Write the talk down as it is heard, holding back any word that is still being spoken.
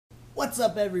What's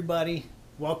up, everybody?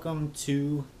 Welcome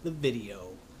to the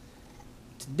video.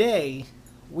 Today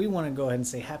we want to go ahead and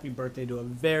say happy birthday to a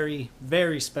very,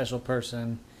 very special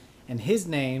person, and his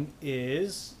name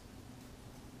is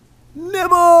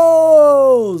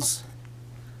Nibbles.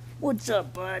 What's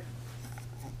up, bud?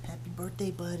 Happy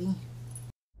birthday, buddy.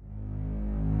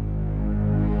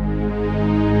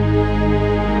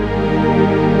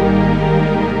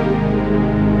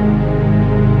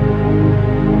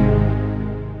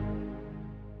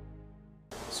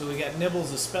 So we got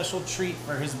Nibbles a special treat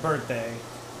for his birthday.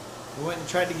 We went and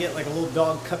tried to get like a little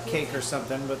dog cupcake or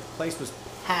something, but the place was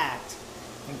packed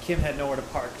and Kim had nowhere to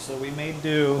park. So we made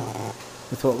do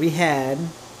with what we had.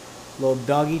 Little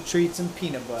doggy treats and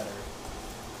peanut butter.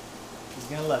 He's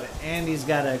gonna love it. And he's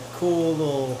got a cool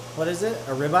little, what is it?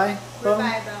 A ribeye bone?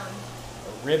 Ribeye bone.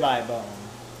 A ribeye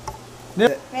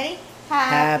bone. Ready?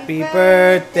 Happy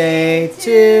birthday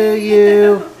to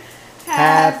you.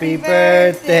 Happy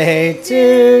birthday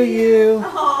to you.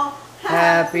 Oh,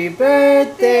 Happy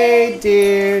birthday,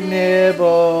 dear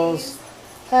Nibbles.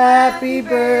 Happy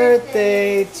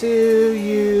birthday to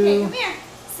Hey, you. come here.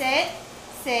 Sit,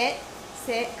 sit,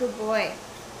 sit. Good boy.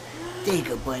 There you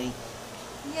go, buddy.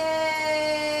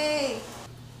 Yay!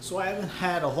 So I haven't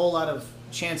had a whole lot of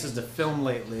chances to film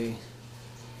lately.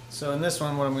 So in this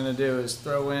one, what I'm going to do is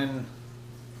throw in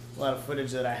a lot of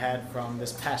footage that I had from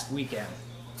this past weekend.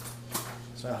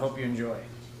 So I hope you enjoy.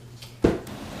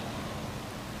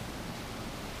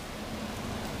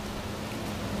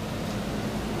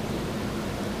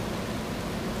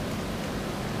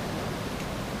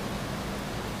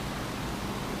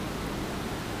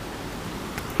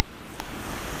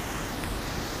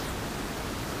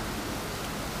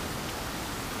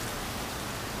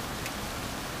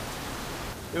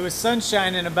 It was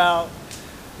sunshining about,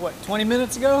 what, 20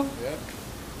 minutes ago? Yep.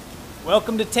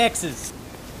 Welcome to Texas.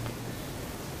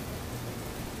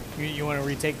 You want to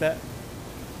retake that?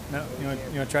 No? You want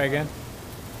to try again?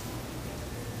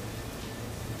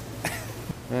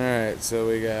 Alright, so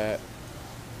we got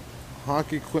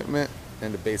hockey equipment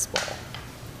and a baseball.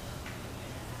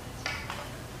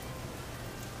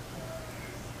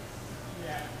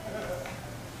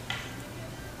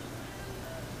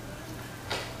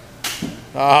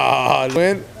 Ah,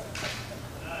 win.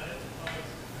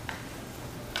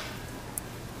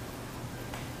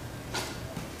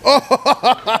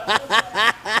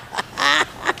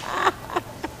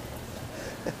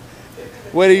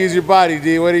 Way to use your body,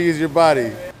 D. Way to use your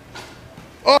body.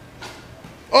 Oh,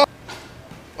 oh,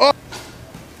 oh,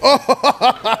 oh.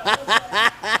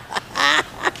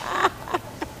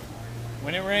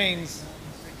 When it rains.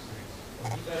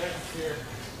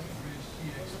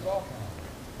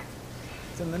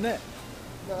 It's in the net.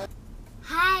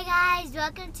 Hi guys,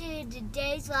 welcome to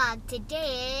today's vlog.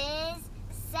 Today is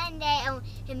Sunday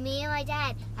and me and my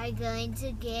dad are going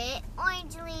to get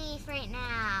orange leaf right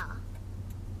now.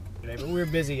 But we were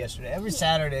busy yesterday. Every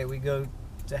Saturday we go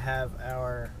to have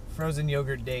our frozen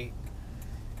yogurt date.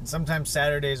 And sometimes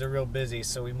Saturdays are real busy,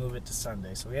 so we move it to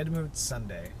Sunday. So we had to move it to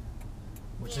Sunday,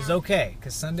 which is okay,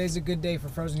 because Sunday's a good day for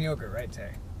frozen yogurt, right,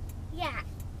 Tay? Yeah,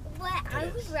 but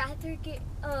I would rather get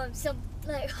some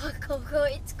like hot cocoa.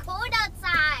 It's cold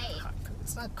outside.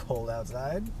 It's not cold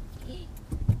outside. And,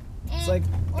 It's like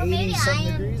or 80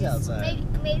 something degrees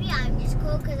outside. Maybe I'm just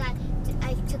cold because I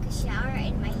took a shower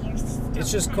and my hair's still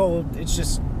It's just wet. cold. It's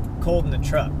just cold in the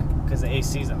truck because the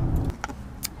AC's on.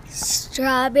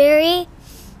 Strawberry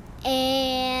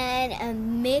and a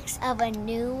mix of a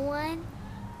new one.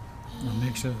 A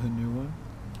mix of the new one.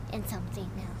 And something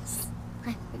else.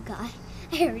 I forgot.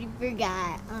 I already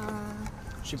forgot.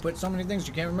 She put so many things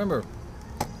you can't remember.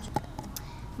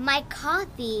 My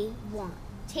coffee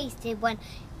tasted when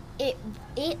it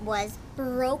was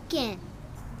broken.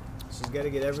 She's got to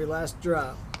get every last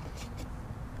drop.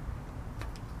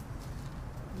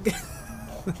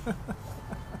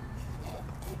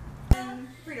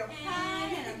 Frito pie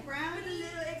and a brown with a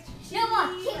little extra. No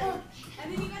more.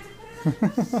 And then you got to put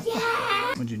it on. Yeah.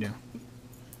 What'd you do?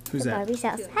 Who's that? Barbie's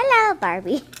house. Hello,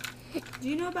 Barbie. Do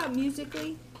you know about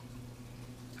Musical.ly?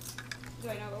 Do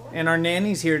I know about what? And our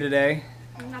nanny's here today.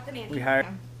 I'm not the nanny. We hired.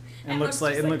 And Looks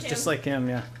just like him,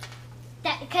 yeah.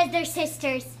 Because they're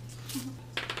sisters.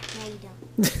 No, you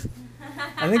don't.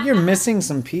 I think you're missing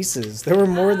some pieces. There were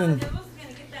more than. Nibbles is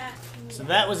gonna get that. So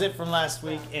that was it from last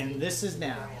week, and this is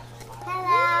now.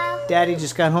 Hello. Daddy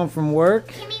just got home from work,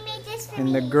 Kimmy made this for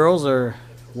and me. the girls are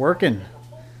working.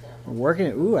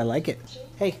 Working. Ooh, I like it.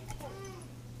 Hey.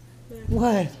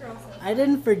 What? I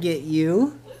didn't forget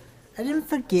you. I didn't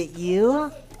forget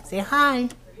you. Say hi.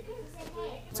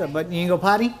 What's up, bud? You can go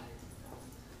potty? You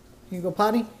can go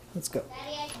potty? Let's go.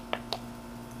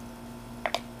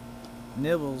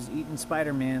 Nibbles eating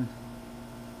Spider-Man.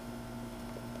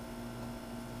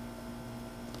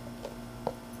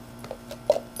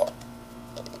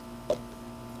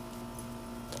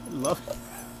 Love it.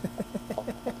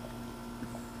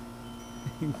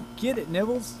 Get it,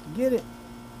 Nibbles. Get it.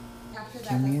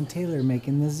 Kimmy and Taylor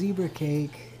making the zebra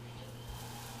cake.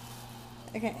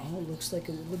 Okay. Oh, it looks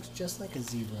just like a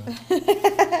zebra.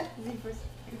 Zebras.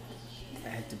 I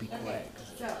have to be quiet.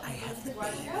 So, I have to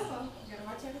watch be. your elbow. You gotta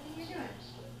watch everything you're doing.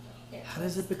 Here, How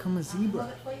does it become a I'll zebra?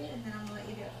 hold it for you, and then I'm gonna let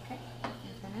you do it. Okay.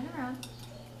 And turn it around.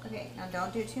 Okay. Now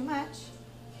don't do too much.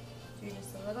 Do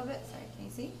just a little bit. Sorry. Can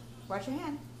you see? Watch your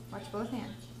hand. Watch both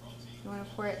hands. You want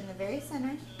to pour it in the very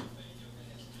center.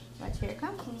 Watch, here it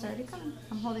comes. It's already coming.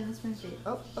 I'm holding the spoon for you.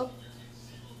 Oh, oh.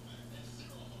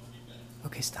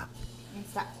 Okay, stop. And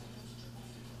stop.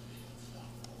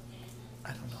 I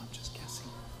don't know, I'm just guessing.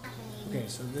 Okay,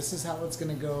 so this is how it's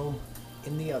gonna go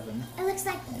in the oven. It looks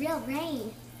like real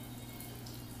rain.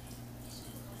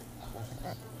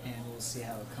 And we'll see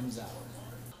how it comes out.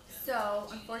 So,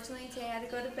 unfortunately, today I had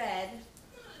to go to bed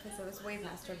because it was way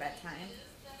past her bedtime.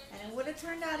 And it would have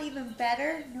turned out even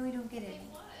better. No, we don't get any.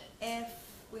 If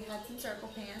we had some circle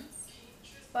pans.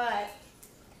 But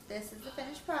this is the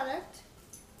finished product.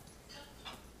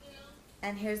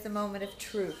 And here's the moment of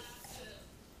truth.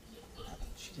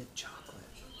 She did chocolate.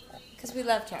 Because we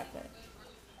love chocolate.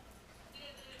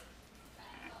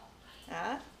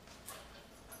 Huh?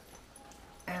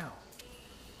 Ow.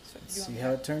 So Let's see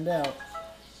how it turned out.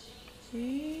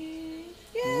 Yay!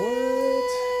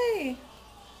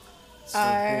 So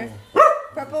Our cool.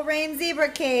 Purple Rain Zebra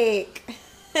Cake,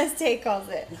 as Tay calls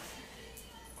it.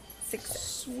 Success.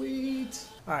 Sweet.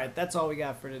 All right, that's all we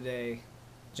got for today.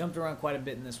 Jumped around quite a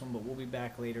bit in this one, but we'll be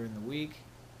back later in the week.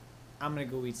 I'm going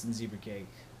to go eat some zebra cake.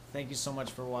 Thank you so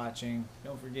much for watching.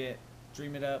 Don't forget,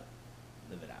 dream it up,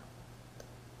 live it out.